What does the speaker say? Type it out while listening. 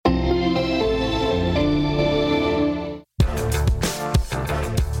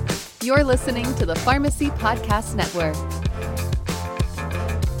You're listening to the Pharmacy Podcast Network.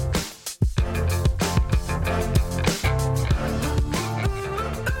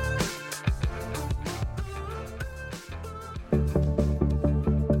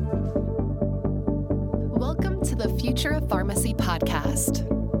 Welcome to the Future of Pharmacy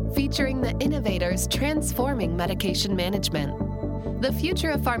podcast, featuring the innovators transforming medication management. The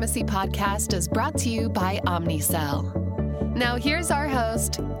Future of Pharmacy podcast is brought to you by Omnicell. Now here's our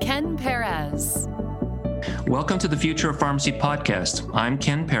host, Ken Perez. Welcome to the Future of Pharmacy podcast. I'm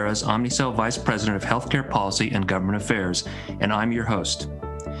Ken Perez, Omnicell Vice President of Healthcare Policy and Government Affairs, and I'm your host.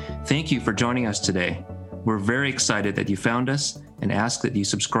 Thank you for joining us today. We're very excited that you found us and ask that you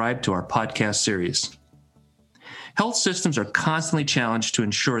subscribe to our podcast series. Health systems are constantly challenged to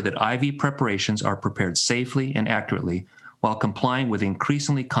ensure that IV preparations are prepared safely and accurately while complying with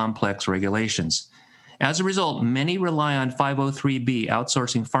increasingly complex regulations. As a result, many rely on 503B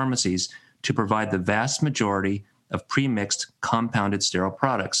outsourcing pharmacies to provide the vast majority of pre-mixed compounded sterile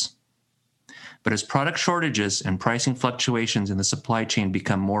products. But as product shortages and pricing fluctuations in the supply chain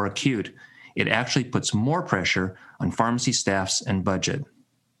become more acute, it actually puts more pressure on pharmacy staffs and budget.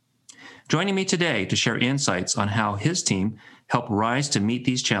 Joining me today to share insights on how his team helped rise to meet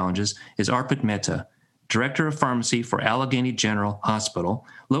these challenges is Arpit Mehta, Director of Pharmacy for Allegheny General Hospital,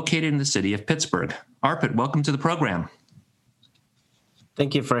 located in the city of Pittsburgh. Arpit, welcome to the program.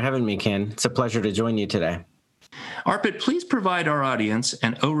 Thank you for having me, Ken. It's a pleasure to join you today. Arpit, please provide our audience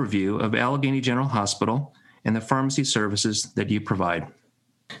an overview of Allegheny General Hospital and the pharmacy services that you provide.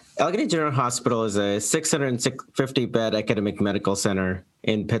 Allegheny General Hospital is a 650-bed academic medical center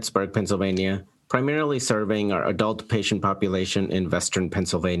in Pittsburgh, Pennsylvania, primarily serving our adult patient population in Western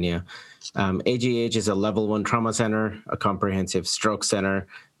Pennsylvania. AGH is a level 1 trauma center, a comprehensive stroke center,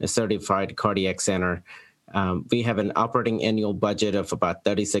 a certified cardiac center. We have an operating annual budget of about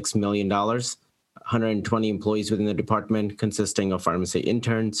 $36 million, 120 employees within the department consisting of pharmacy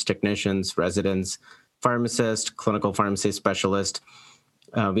interns, technicians, residents, pharmacists, clinical pharmacy specialists.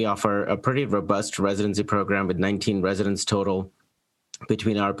 We offer a pretty robust residency program with 19 residents total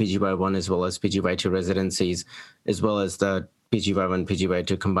between our PGY1 as well as PGY2 residencies, as well as the PGY1,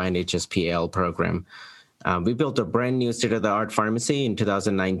 PGY2 combined HSPL program. We built a brand new state-of-the-art pharmacy in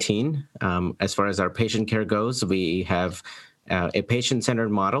 2019. As far as our patient care goes, we have a patient-centered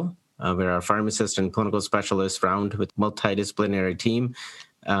model where our pharmacists and clinical specialists round with multidisciplinary team,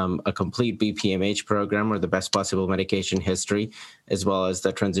 a complete BPMH program or the best possible medication history, as well as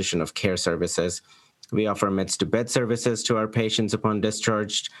the transition of care services. We offer meds-to-bed services to our patients upon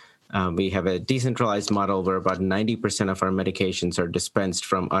discharge. We have a decentralized model where about 90% of our medications are dispensed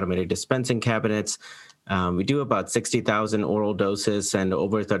from automated dispensing cabinets. We do about 60,000 oral doses and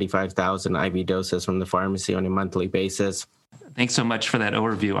over 35,000 IV doses from the pharmacy on a monthly basis. Thanks so much for that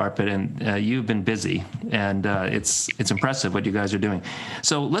overview, Arpit. And you've been busy, and it's impressive what you guys are doing.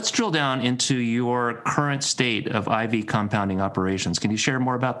 So let's drill down into your current state of IV compounding operations. Can you share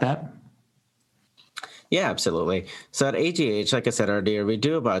more about that? Yeah, absolutely. So at AGH, like I said earlier, we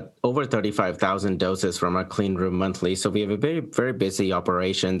do about over 35,000 doses from our clean room monthly. So we have a very, very busy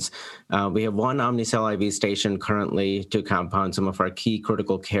operations. We have one Omnicell IV station currently to compound some of our key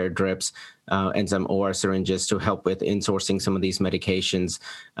critical care drips and some OR syringes to help with insourcing some of these medications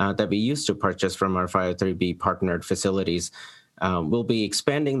that we used to purchase from our 503B partnered facilities. We'll be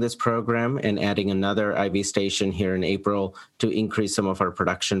expanding this program and adding another IV station here in April to increase some of our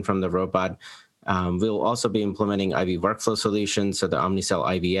production from the robot. We'll also be implementing IV workflow solutions, so the Omnicell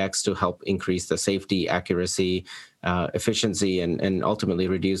IVX, to help increase the safety, accuracy, efficiency, and ultimately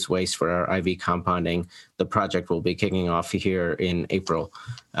reduce waste for our IV compounding. The project will be kicking off here in April.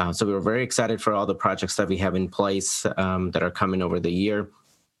 So we're very excited for all the projects that we have in place that are coming over the year.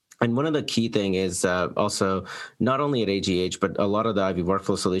 And one of the key thing is also not only at AGH, but a lot of the IV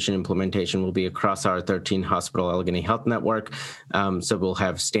workflow solution implementation will be across our 13 hospital Allegheny Health Network. So we'll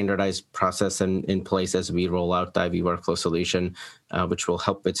have standardized process in place as we roll out the IV workflow solution, which will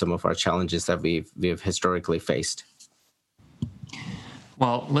help with some of our challenges that we've historically faced.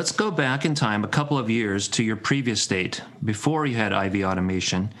 Well, let's go back in time a couple of years to your previous state, before you had IV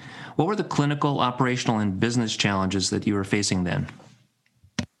automation. What were the clinical, operational, and business challenges that you were facing then?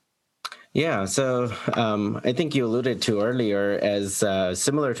 Yeah, so I think you alluded to earlier, as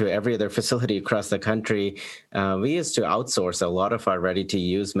similar to every other facility across the country, we used to outsource a lot of our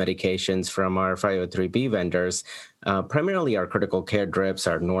ready-to-use medications from our 503B vendors, primarily our critical care drips,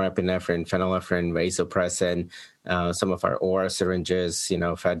 our norepinephrine, phenylephrine, vasopressin, some of our OR syringes,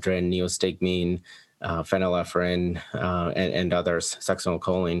 ephedrine, neostigmine, phenylephrine, and others,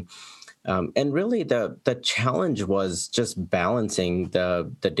 succinylcholine. And really, the challenge was just balancing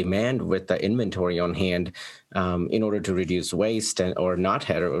the demand with the inventory on hand in order to reduce waste or not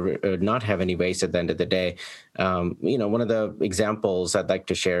have any waste at the end of the day. One of the examples I'd like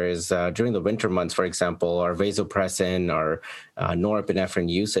to share is during the winter months, for example, our vasopressin or norepinephrine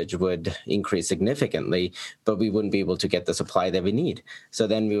usage would increase significantly, but we wouldn't be able to get the supply that we need. So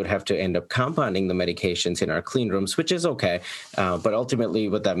then we would have to end up compounding the medications in our clean rooms, which is okay. But ultimately,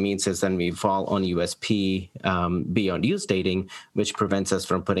 what that means is then we fall on USP beyond use dating, which prevents us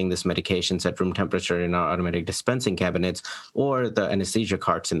from putting this medications at room temperature in our automatic dispensing cabinets or the anesthesia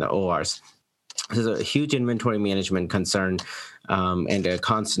carts in the ORs. There's a huge inventory management concern and a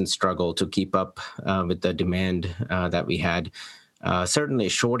constant struggle to keep up with the demand that we had. Certainly,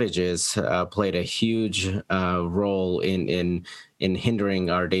 shortages played a huge role in hindering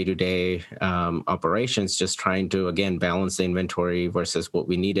our day-to-day operations, just trying to, again, balance the inventory versus what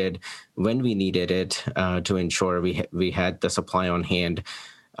we needed when we needed it to ensure we had the supply on hand.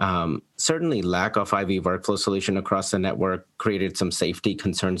 Certainly, lack of IV workflow solution across the network created some safety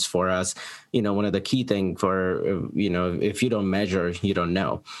concerns for us. One of the key things for, if you don't measure, you don't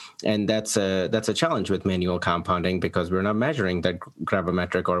know. And that's a challenge with manual compounding because we're not measuring that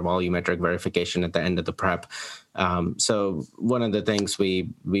gravimetric or volumetric verification at the end of the prep. So one of the things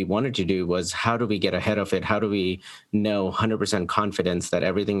we wanted to do was how do we get ahead of it? How do we know 100% confidence that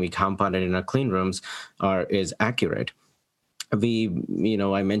everything we compounded in our clean rooms is accurate? I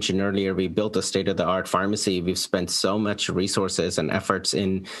mentioned earlier, we built a state-of-the-art pharmacy. We've spent so much resources and efforts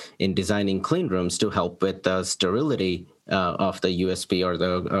in designing clean rooms to help with the sterility of the USP or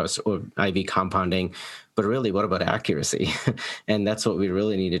the IV compounding. But really, what about accuracy? And that's what we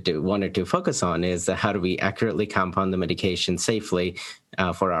really wanted to focus on is how do we accurately compound the medication safely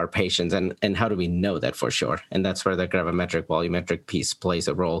for our patients, and how do we know that for sure? And that's where the gravimetric, volumetric piece plays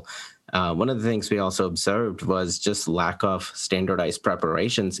a role. One of the things we also observed was just lack of standardized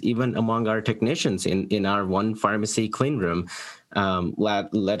preparations, even among our technicians in our one pharmacy clean room,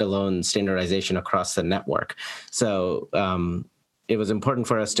 let alone standardization across the network. So it was important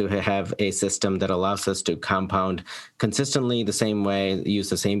for us to have a system that allows us to compound consistently the same way, use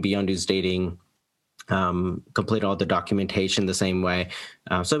the same beyond use dating, complete all the documentation the same way,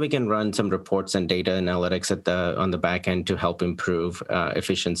 so we can run some reports and data analytics on the back end to help improve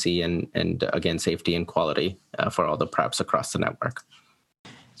efficiency and again, safety and quality for all the preps across the network.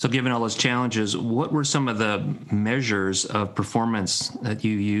 So given all those challenges, what were some of the measures of performance that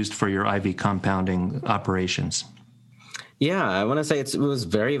you used for your IV compounding operations? Yeah, I want to say it was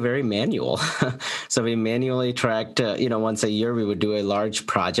very, very manual. So we manually tracked, once a year we would do a large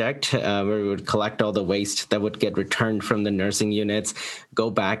project where we would collect all the waste that would get returned from the nursing units, go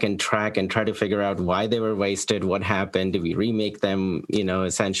back and track and try to figure out why they were wasted, what happened, did we remake them,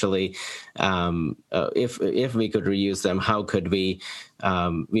 essentially, if we could reuse them, how could we?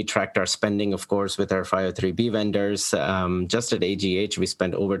 We tracked our spending, of course, with our 503B vendors. Just at AGH, we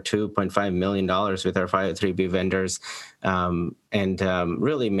spent over $2.5 million with our 503B vendors, and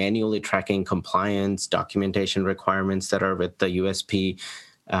really manually tracking compliance, documentation requirements that are with the USP,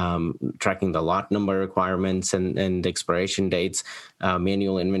 tracking the lot number requirements and expiration dates,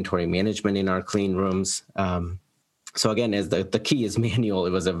 manual inventory management in our clean rooms. So again, as the key is manual,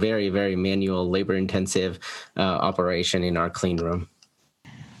 it was a very, very manual, labor-intensive operation in our clean room.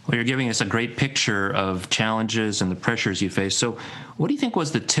 Well, you're giving us a great picture of challenges and the pressures you face. So what do you think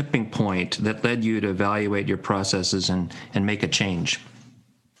was the tipping point that led you to evaluate your processes and make a change?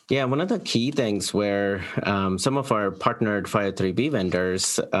 Yeah, one of the key things where some of our partnered 503B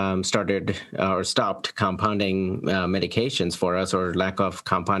vendors started or stopped compounding medications for us, or lack of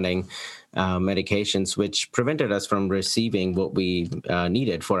compounding medications, which prevented us from receiving what we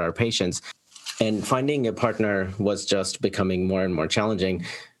needed for our patients. And finding a partner was just becoming more and more challenging.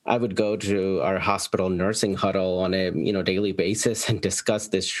 I would go to our hospital nursing huddle on a daily basis and discuss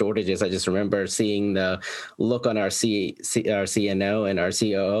these shortages. I just remember seeing the look on our CNO and our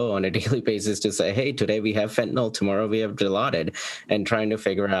COO on a daily basis to say, hey, today we have fentanyl, tomorrow we have dilaudid, and trying to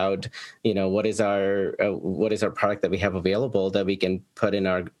figure out, what is our product that we have available that we can put in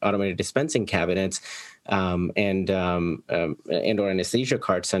our automated dispensing cabinets and or anesthesia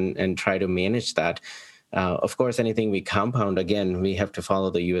carts and try to manage that. Of course, anything we compound, again, we have to follow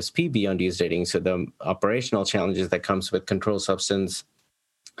the USP beyond use dating. So the operational challenges that comes with controlled substance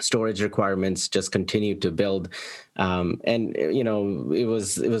storage requirements just continued to build. And it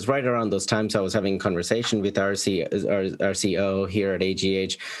was right around those times I was having a conversation with our CO here at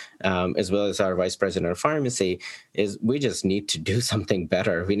AGH, as well as our vice president of pharmacy, is we just need to do something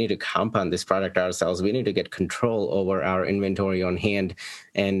better. We need to compound this product ourselves. We need to get control over our inventory on hand.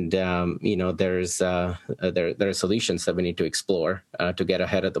 And, there are solutions that we need to explore to get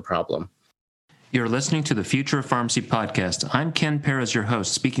ahead of the problem. You're listening to the Future of Pharmacy podcast. I'm Ken Perez, your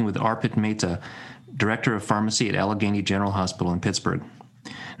host, speaking with Arpit Mehta, Director of Pharmacy at Allegheny General Hospital in Pittsburgh.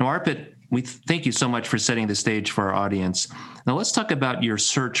 Now, Arpit, we thank you so much for setting the stage for our audience. Now, let's talk about your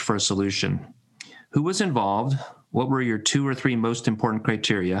search for a solution. Who was involved? What were your 2 or 3 most important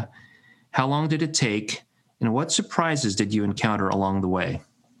criteria? How long did it take? And what surprises did you encounter along the way?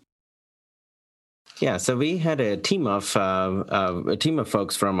 Yeah, so we had a team of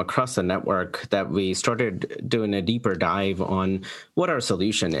folks from across the network that we started doing a deeper dive on what our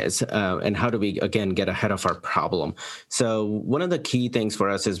solution is and how do we, again, get ahead of our problem. So one of the key things for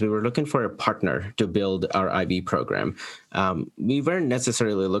us is we were looking for a partner to build our IV program. We weren't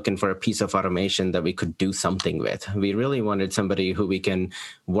necessarily looking for a piece of automation that we could do something with. We really wanted somebody who we can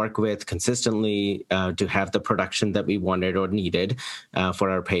work with consistently to have the production that we wanted or needed for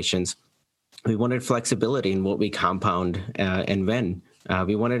our patients. We wanted flexibility in what we compound and when.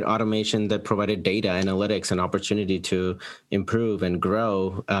 We wanted automation that provided data, analytics, and opportunity to improve and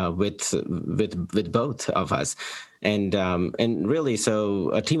grow with both of us. And really, so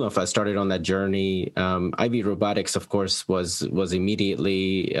a team of us started on that journey. IV robotics, of course, was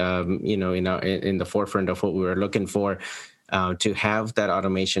immediately in the forefront of what we were looking for. To have that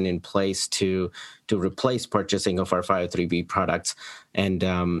automation in place to replace purchasing of our 503B products.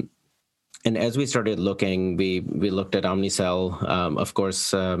 And as we started looking, we looked at Omnicell, of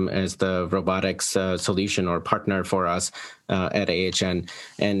course, as the robotics solution or partner for us at AHN.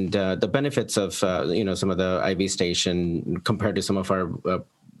 And the benefits of, some of the IV station compared to some of our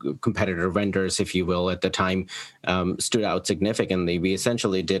competitor vendors, if you will, at the time, stood out significantly. We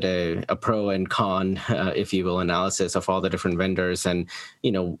essentially did a pro and con, if you will, analysis of all the different vendors and,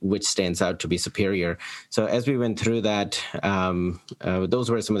 which stands out to be superior. So as we went through that,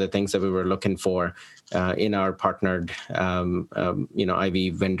 those were some of the things that we were looking for in our partnered,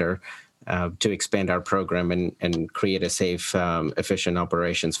 IV vendor to expand our program and create a safe, efficient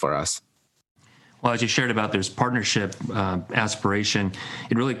operations for us. Well, as you shared about this partnership aspiration,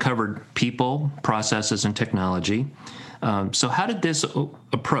 it really covered people, processes, and technology. So how did this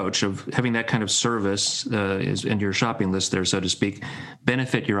approach of having that kind of service in your shopping list there, so to speak,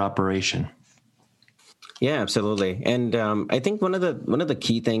 benefit your operation? Yeah, absolutely. And I think one of the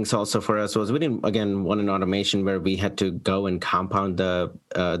key things also for us was we didn't, again, want an automation where we had to go and compound the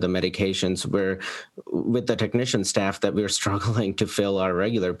medications where with the technician staff that we were struggling to fill our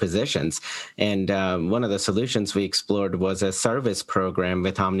regular positions. And one of the solutions we explored was a service program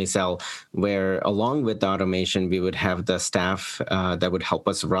with Omnicell where along with the automation, we would have the staff that would help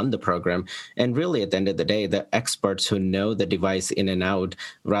us run the program. And really at the end of the day, the experts who know the device in and out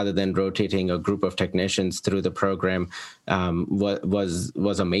rather than rotating a group of technicians through the program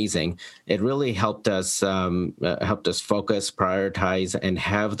was amazing. It really helped us focus, prioritize, and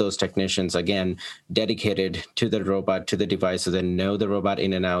have those technicians again dedicated to the robot, to the device, so they know the robot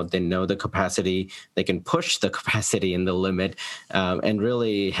in and out. They know the capacity. They can push the capacity in the limit, and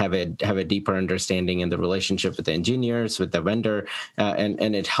really have a deeper understanding in the relationship with the engineers, with the vendor,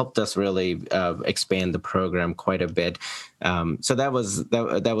 and it helped us really expand the program quite a bit. So that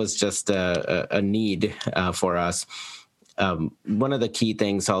was just a need for us. One of the key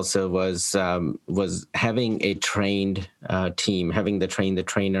things also was having a trained team, having the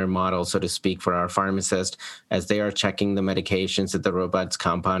trainer model, so to speak, for our pharmacists as they are checking the medications that the robot's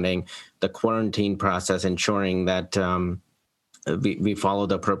compounding, the quarantine process, ensuring that we follow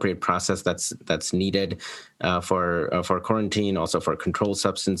the appropriate process that's needed for quarantine, also for controlled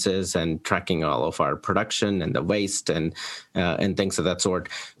substances and tracking all of our production and the waste and things of that sort.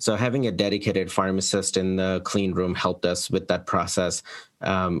 So having a dedicated pharmacist in the clean room helped us with that process.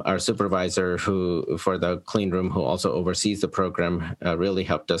 Our supervisor who for the clean room who also oversees the program really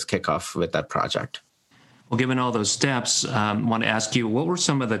helped us kick off with that project. Well, given all those steps, I want to ask you, what were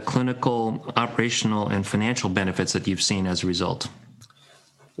some of the clinical, operational, and financial benefits that you've seen as a result?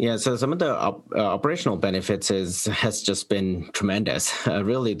 Yeah, so some of the operational benefits has just been tremendous.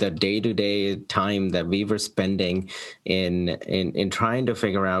 Really, the day-to-day time that we were spending in trying to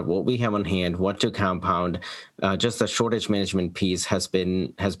figure out what we have on hand, what to compound, just the shortage management piece has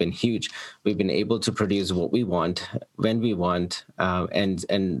been huge. We've been able to produce what we want when we want,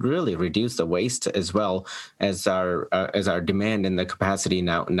 and really reduce the waste as well as our demand and the capacity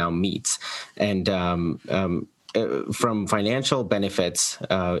now meets. And from financial benefits,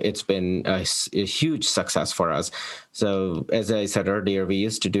 it's been a huge success for us. So as I said earlier, we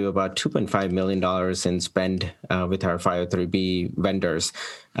used to do about $2.5 million in spend with our 503B vendors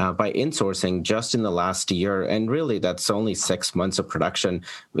by insourcing just in the last year. And really, that's only 6 months of production.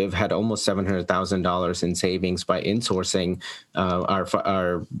 We've had almost $700,000 in savings by insourcing our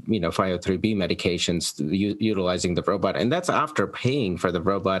 503B medications utilizing the robot. And that's after paying for the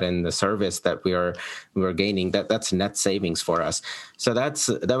robot and the service that we're gaining. That's net savings for us. So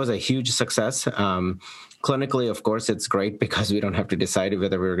that was a huge success. Clinically, of course, it's great because we don't have to decide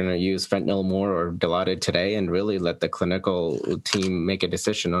whether we're going to use fentanyl more or dilaudid today, and really let the clinical team make a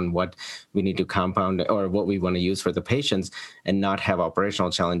decision on what we need to compound or what we want to use for the patients, and not have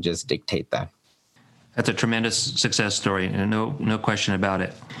operational challenges dictate that. That's a tremendous success story, and no question about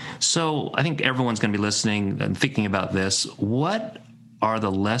it. So I think everyone's going to be listening and thinking about this. What are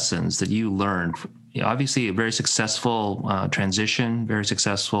the lessons that you learned? Obviously, a very successful transition, very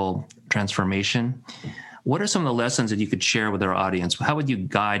successful transformation. What are some of the lessons that you could share with our audience? How would you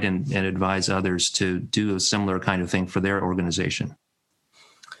guide and advise others to do a similar kind of thing for their organization?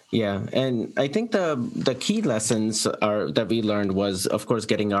 Yeah, and I think the key lessons that we learned was, of course,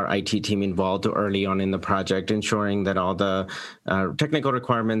 getting our IT team involved early on in the project, ensuring that all the technical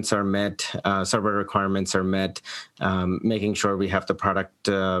requirements are met, server requirements are met, making sure we have the product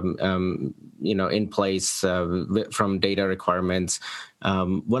in place from data requirements.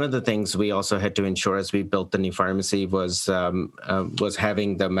 One of the things we also had to ensure as we built the new pharmacy was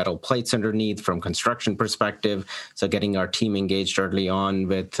having the metal plates underneath from construction perspective. So getting our team engaged early on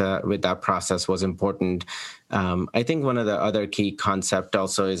with that process was important. I think one of the other key concept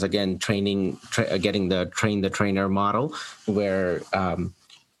also is, again, getting the train the trainer model, where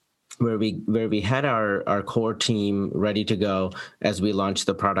we had our core team ready to go as we launched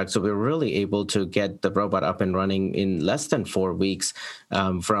the product. So we were really able to get the robot up and running in less than 4 weeks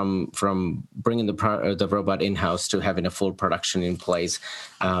from bringing the robot in-house to having a full production in place.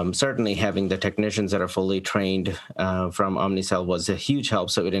 Certainly having the technicians that are fully trained from Omnicell was a huge help,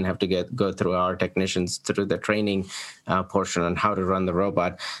 so we didn't have to go through our technicians through the training portion on how to run the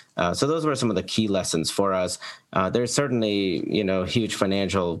robot. So those were some of the key lessons for us. There's certainly, huge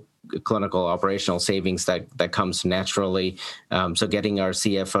financial, clinical, operational savings that comes naturally. So getting our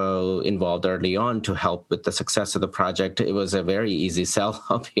CFO involved early on to help with the success of the project, it was a very easy sell,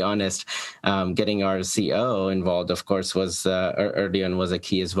 I'll be honest. Getting our COO involved, of course, was early on was a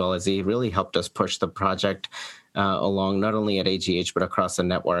key as well, as he really helped us push the project along, not only at AGH, but across the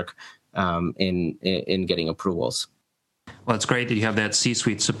network in getting approvals. Well, it's great that you have that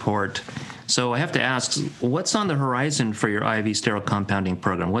C-suite support. So I have to ask, what's on the horizon for your IV sterile compounding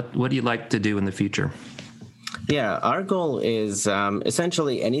program? What do you like to do in the future? Yeah, our goal is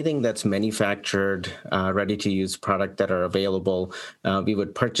essentially anything that's manufactured, ready-to-use product that are available. We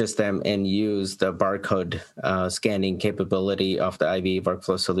would purchase them and use the barcode scanning capability of the IV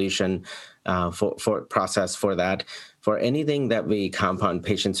workflow solution for process for that. For anything that we compound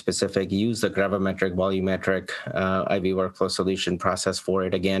patient-specific, use the gravimetric, volumetric IV workflow solution process for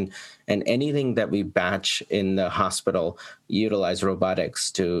it again. And anything that we batch in the hospital, utilize robotics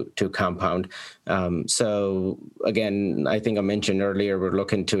to compound. So again, I think I mentioned earlier, we're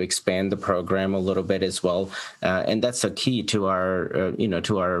looking to expand the program a little bit as well. And that's a key to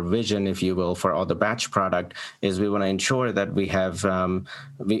our vision, if you will, for all the batch product, is we want to ensure that we have,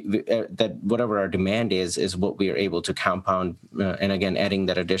 that whatever our demand is what we are able to compound. And again, adding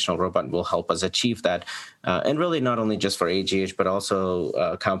that additional robot will help us achieve that. And really not only just for AGH, but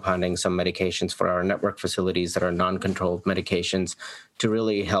also compounding some medications for our network facilities that are non-controlled medications to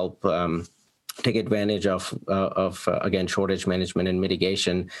really help take advantage of again, shortage management and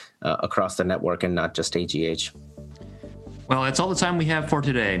mitigation across the network and not just AGH. Well, that's all the time we have for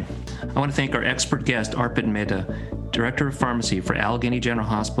today. I want to thank our expert guest, Arpit Mehta, Director of Pharmacy for Allegheny General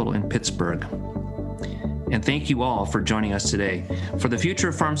Hospital in Pittsburgh. And thank you all for joining us today. For the Future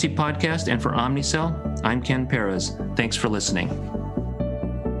of Pharmacy podcast and for Omnicell, I'm Ken Perez. Thanks for listening.